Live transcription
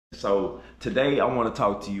So today I want to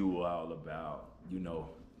talk to you all about,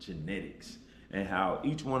 genetics and how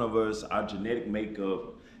each one of us, our genetic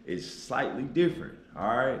makeup is slightly different,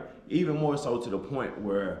 all right? Even more so to the point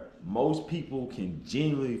where most people can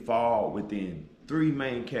genuinely fall within three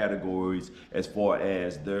main categories as far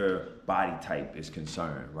as their body type is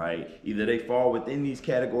concerned, right? Either they fall within these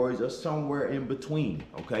categories or somewhere in between,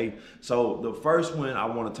 okay? So the first one I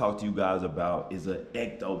want to talk to you guys about is an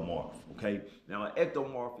ectomorph, okay? Now an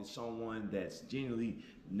ectomorph is someone that's generally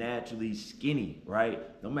naturally skinny, right?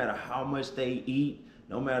 No matter how much they eat,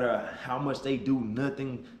 no matter how much they do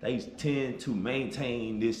nothing, they tend to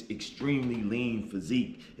maintain this extremely lean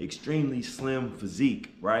physique, extremely slim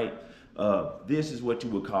physique, right? This is what you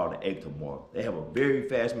would call the ectomorph. They have a very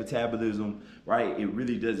fast metabolism, right? It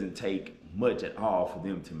really doesn't take much at all for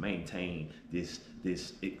them to maintain this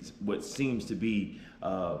what seems to be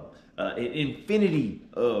an infinity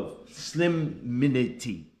of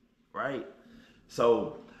sliminity, right?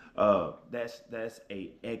 So that's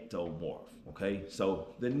a ectomorph, okay?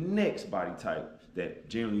 So the next body type that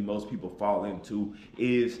generally most people fall into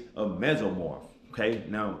is a mesomorph. Okay,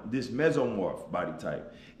 now this mesomorph body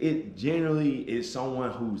type, it generally is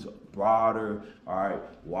someone who's broader, all right,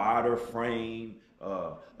 wider frame,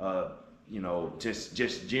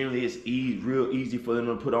 just generally it's real easy for them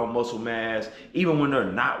to put on muscle mass. Even when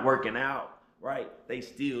they're not working out, right, they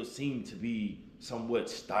still seem to be somewhat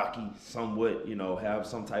stocky, somewhat, have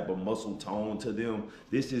some type of muscle tone to them.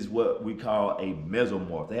 This is what we call a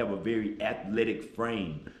mesomorph. They have a very athletic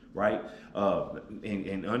frame, right?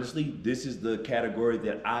 And honestly, this is the category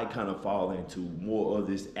that I kind of fall into, more of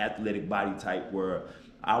this athletic body type, where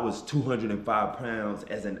I was 205 pounds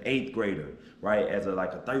as an 8th grader, right? As a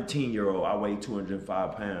 13-year-old, I weighed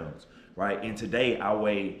 205 pounds, right? And today I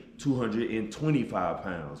weigh 225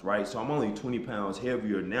 pounds, right? So I'm only 20 pounds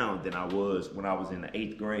heavier now than I was when I was in the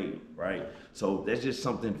 8th grade, right? So that's just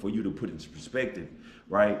something for you to put into perspective,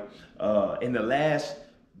 right? And the last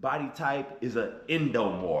body type is an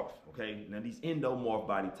endomorph. Okay, now these endomorph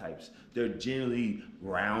body types, they're generally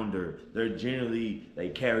rounder. They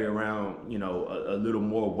carry around, a little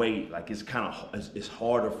more weight. Like it's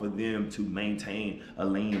harder for them to maintain a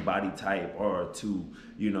lean body type or to,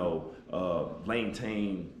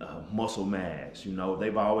 maintain muscle mass.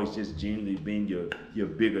 They've always just generally been your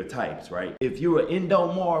bigger types, right? If you're an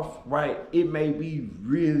endomorph, right, it may be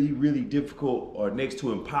really, really difficult or next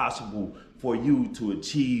to impossible for you to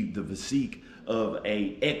achieve the physique of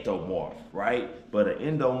a ectomorph, right? But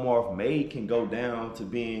an endomorph can go down to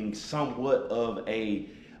being somewhat of a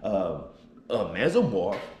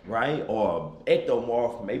mesomorph, right? Or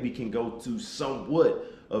ectomorph maybe can go to somewhat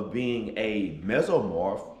of being a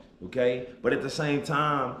mesomorph, okay? But at the same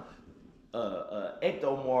time,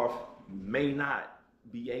 ectomorph may not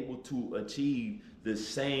be able to achieve the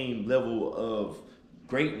same level of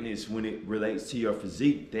greatness when it relates to your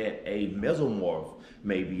physique that a mesomorph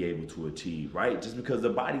may be able to achieve, right? Just because the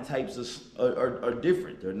body types are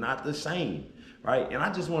different. They're not the same, right? And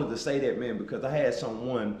I just wanted to say that, man, because I had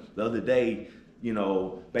someone the other day,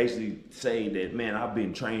 basically say that, man, I've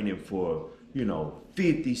been training for,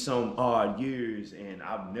 50 some odd years and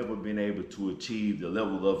I've never been able to achieve the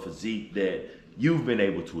level of physique that you've been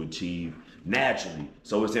able to achieve naturally.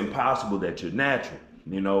 So it's impossible that you're natural.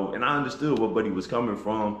 And I understood where Buddy was coming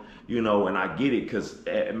from, and I get it, because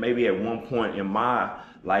maybe at one point in my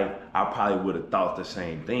life, I probably would have thought the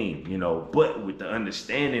same thing, but with the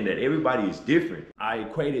understanding that everybody is different, I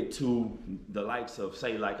equate it to the likes of,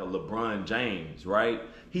 say, like a LeBron James, right?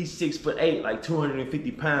 He's 6'8", like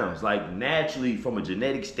 250 pounds. Like naturally, from a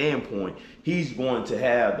genetic standpoint, he's going to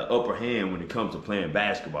have the upper hand when it comes to playing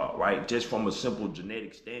basketball, right? Just from a simple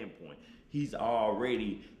genetic standpoint. He's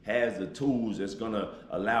already has the tools that's gonna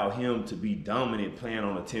allow him to be dominant playing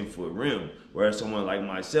on a 10-foot rim. Whereas someone like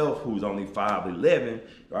myself, who's only 5'11",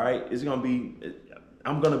 right,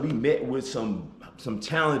 I'm gonna be met with some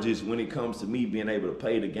challenges when it comes to me being able to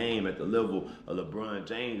play the game at the level of LeBron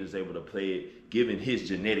James is able to play it, given his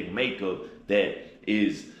genetic makeup that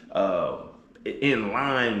is in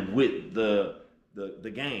line with the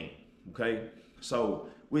game. Okay, so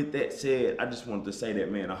with that said, I just wanted to say that,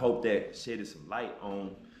 man, I hope that shedded some light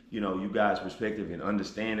on, you guys' perspective and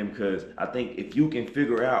understanding, because I think if you can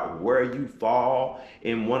figure out where you fall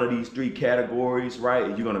in one of these three categories,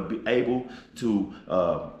 right, you're gonna be able to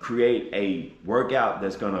create a workout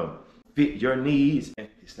that's gonna fit your needs. And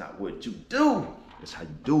it's not what you do, it's how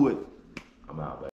you do it. I'm out, baby.